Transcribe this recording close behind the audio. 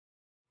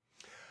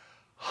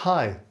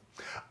Hi,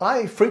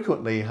 I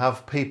frequently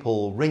have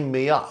people ring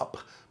me up,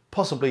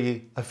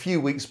 possibly a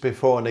few weeks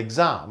before an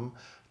exam,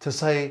 to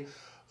say,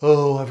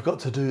 oh, I've got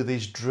to do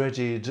these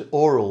dreaded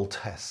oral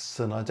tests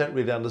and I don't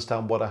really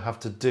understand what I have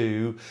to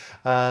do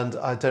and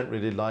I don't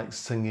really like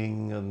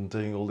singing and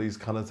doing all these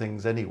kind of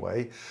things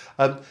anyway.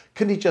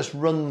 Can you just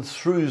run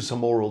through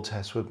some oral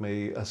tests with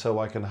me so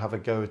I can have a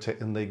go at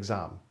it in the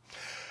exam?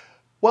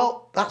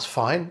 Well, that's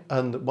fine,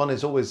 and one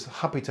is always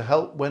happy to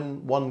help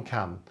when one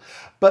can.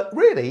 But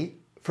really,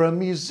 for a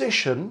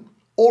musician,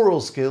 oral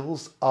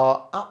skills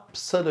are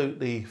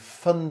absolutely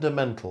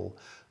fundamental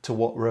to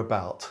what we're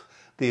about.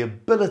 The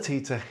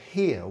ability to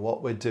hear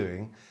what we're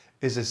doing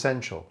is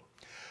essential.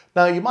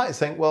 Now, you might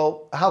think,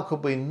 well, how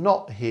could we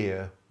not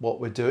hear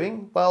what we're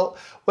doing? Well,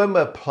 when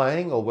we're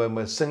playing or when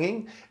we're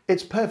singing,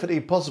 it's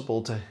perfectly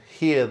possible to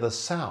hear the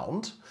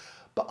sound,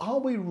 but are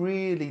we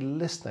really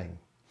listening?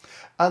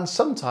 And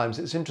sometimes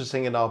it's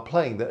interesting in our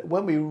playing that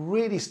when we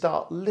really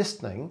start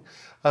listening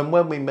and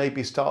when we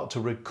maybe start to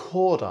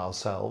record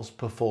ourselves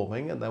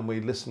performing and then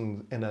we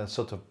listen in a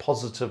sort of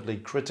positively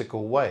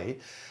critical way,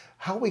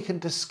 how we can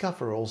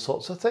discover all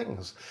sorts of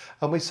things.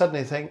 And we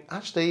suddenly think,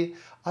 actually,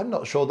 I'm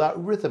not sure that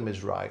rhythm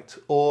is right,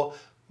 or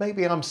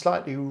maybe I'm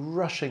slightly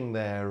rushing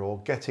there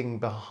or getting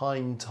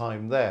behind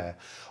time there.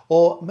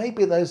 Or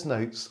maybe those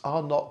notes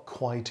are not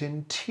quite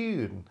in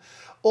tune.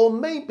 Or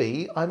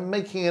maybe I'm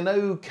making an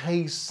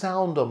okay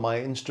sound on my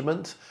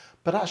instrument,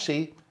 but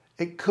actually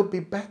it could be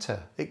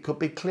better, it could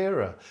be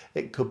clearer,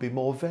 it could be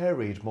more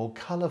varied, more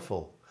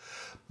colourful.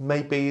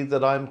 Maybe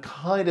that I'm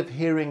kind of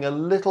hearing a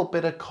little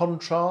bit of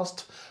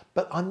contrast,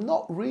 but I'm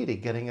not really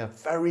getting a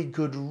very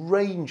good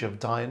range of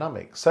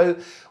dynamics. So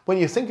when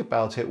you think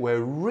about it,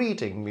 we're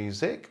reading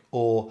music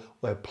or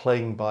we're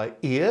playing by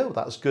ear.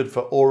 That's good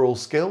for oral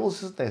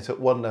skills, isn't it, at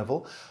one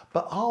level?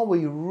 But are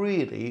we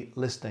really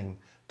listening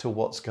to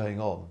what's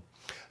going on?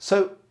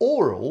 So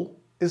oral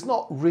is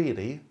not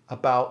really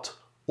about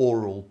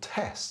oral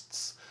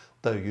tests,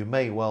 though you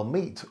may well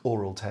meet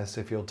oral tests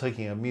if you're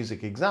taking a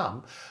music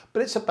exam,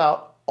 but it's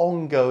about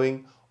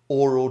ongoing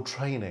oral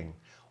training.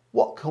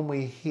 What can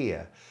we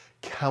hear?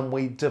 Can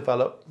we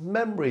develop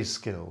memory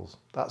skills?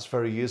 That's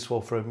very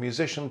useful for a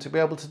musician to be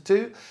able to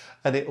do,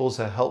 and it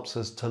also helps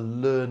us to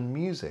learn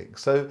music.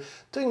 So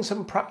doing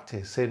some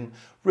practice in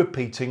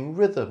repeating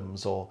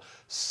rhythms or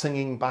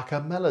singing back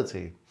a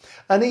melody.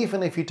 And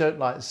even if you don't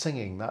like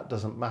singing, that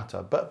doesn't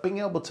matter, but being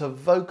able to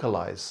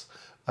vocalize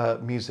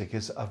music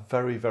is a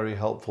very, very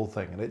helpful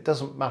thing. And it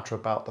doesn't matter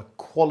about the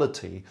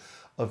quality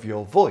of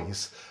your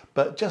voice,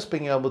 but just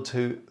being able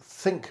to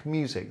think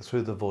music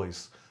through the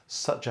voice,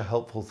 such a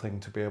helpful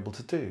thing to be able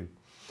to do.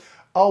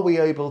 Are we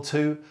able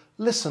to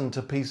listen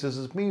to pieces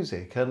of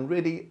music and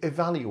really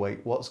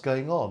evaluate what's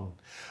going on?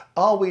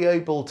 Are we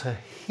able to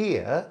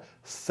hear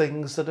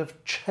things that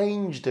have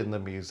changed in the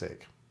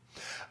music?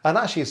 And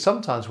actually,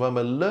 sometimes when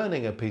we're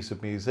learning a piece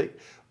of music,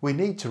 we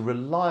need to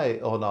rely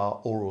on our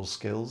oral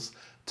skills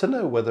to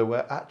know whether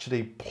we're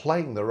actually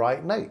playing the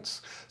right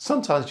notes.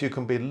 Sometimes you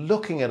can be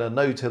looking at a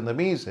note in the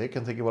music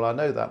and thinking, well, I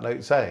know that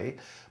note's A,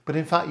 but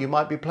in fact you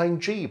might be playing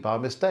G by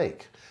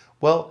mistake.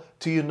 Well,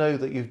 do you know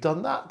that you've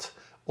done that?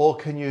 Or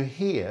can you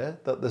hear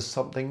that there's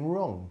something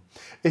wrong?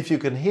 If you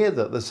can hear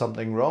that there's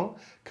something wrong,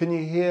 can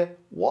you hear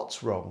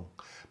what's wrong?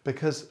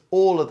 Because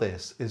all of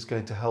this is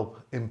going to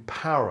help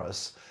empower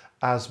us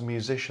as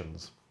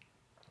musicians.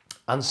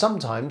 And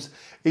sometimes,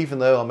 even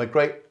though I'm a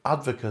great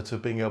advocate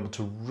of being able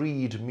to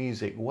read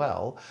music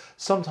well,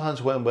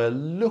 sometimes when we're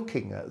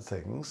looking at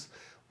things,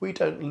 we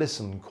don't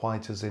listen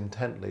quite as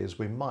intently as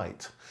we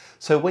might.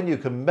 So when you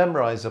can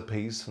memorize a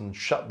piece and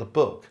shut the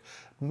book,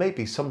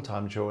 maybe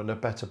sometimes you're in a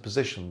better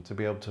position to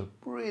be able to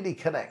really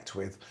connect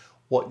with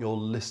what you're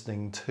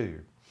listening to.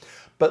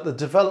 But the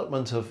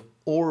development of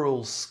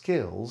oral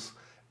skills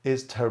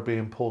is terribly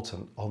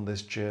important on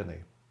this journey.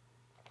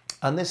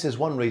 And this is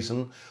one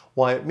reason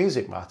why at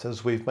Music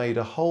Matters we've made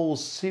a whole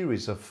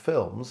series of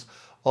films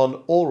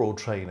on oral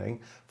training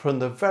from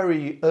the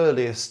very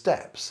earliest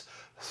steps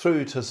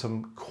through to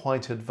some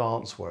quite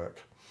advanced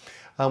work.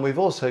 And we've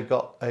also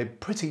got a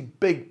pretty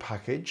big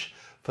package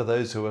for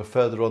those who are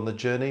further on the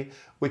journey,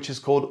 which is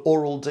called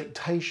Aural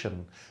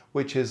Dictation,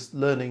 which is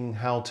learning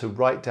how to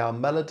write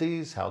down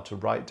melodies, how to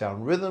write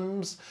down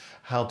rhythms,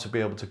 how to be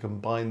able to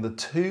combine the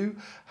two,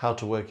 how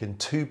to work in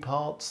 2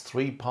 parts,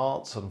 3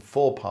 parts and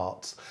 4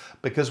 parts.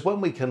 Because when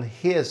we can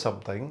hear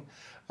something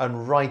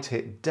and write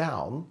it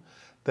down,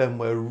 then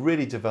we're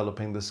really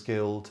developing the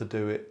skill to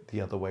do it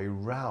the other way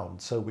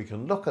round. So we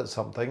can look at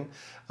something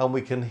and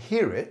we can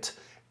hear it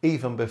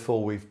even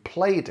before we've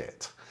played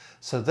it.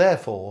 So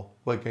therefore,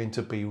 we're going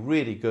to be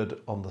really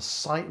good on the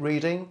sight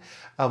reading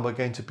and we're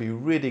going to be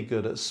really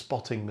good at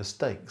spotting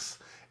mistakes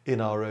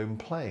in our own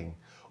playing.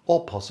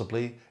 Or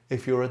possibly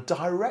if you're a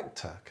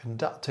director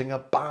conducting a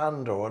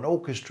band or an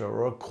orchestra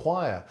or a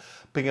choir,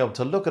 being able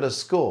to look at a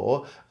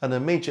score and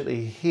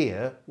immediately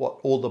hear what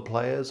all the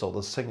players or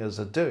the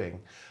singers are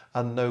doing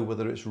and know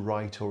whether it's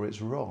right or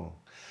it's wrong.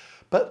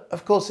 But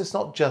of course, it's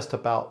not just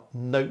about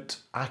note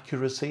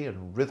accuracy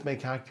and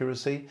rhythmic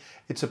accuracy.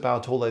 It's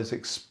about all those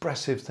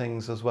expressive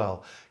things as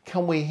well.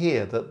 Can we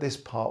hear that this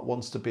part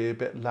wants to be a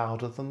bit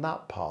louder than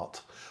that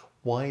part?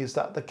 Why is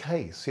that the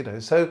case?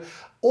 So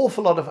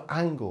awful lot of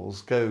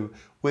angles go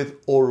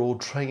with aural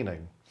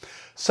training.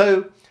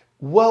 So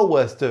well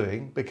worth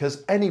doing,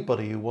 because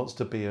anybody who wants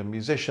to be a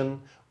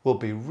musician will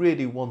be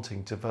really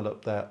wanting to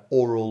develop their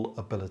aural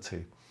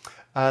ability.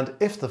 And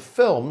if the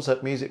films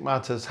at Music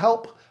Matters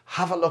help,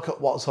 have a look at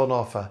what's on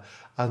offer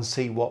and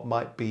see what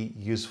might be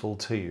useful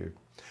to you.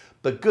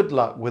 But good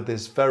luck with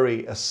this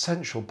very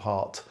essential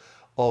part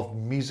of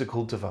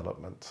musical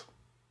development.